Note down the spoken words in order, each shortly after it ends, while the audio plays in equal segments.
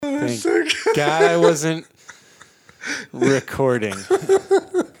Thank God I wasn't recording.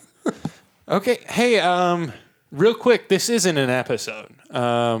 Okay. Hey, real quick, this isn't an episode.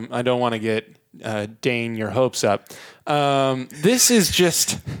 I don't want to get Dane your hopes up. This is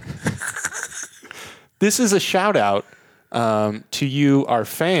just this is a shout out to you, our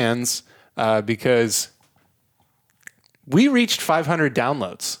fans, because we reached 500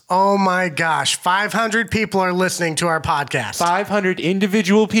 downloads. Oh my gosh. 500 people are listening to our podcast. 500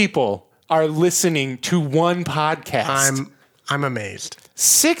 individual people are listening to one podcast. I'm amazed.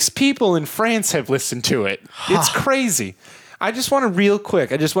 6 people in France have listened to it. It's crazy. I just want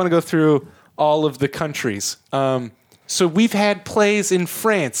to go through all of the countries. So we've had plays in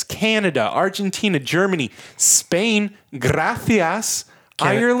France, Canada, Argentina, Germany, Spain, gracias,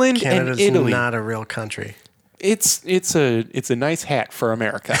 Ireland, Canada's and Italy. Not a real country. It's a nice hat for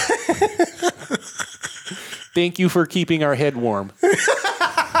America. Thank you for keeping our head warm.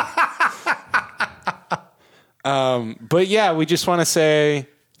 But yeah, we just want to say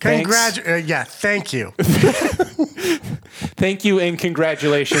thanks. Thank you. Thank you and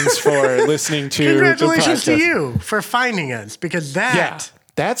congratulations for listening to Congratulations the podcast. to you for finding us, because that's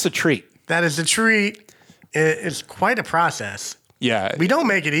a treat. That is a treat. It's quite a process. Yeah. We don't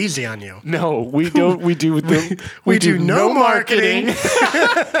make it easy on you. No, we don't. We do no marketing.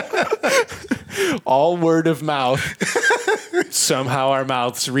 All word of mouth. Somehow our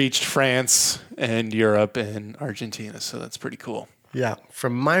mouths reached France and Europe and Argentina, so that's pretty cool. Yeah,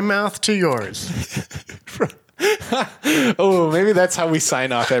 from my mouth to yours. Oh, maybe that's how we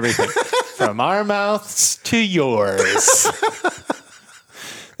sign off everything. From our mouths to yours.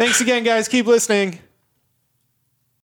 Thanks again, guys. Keep listening.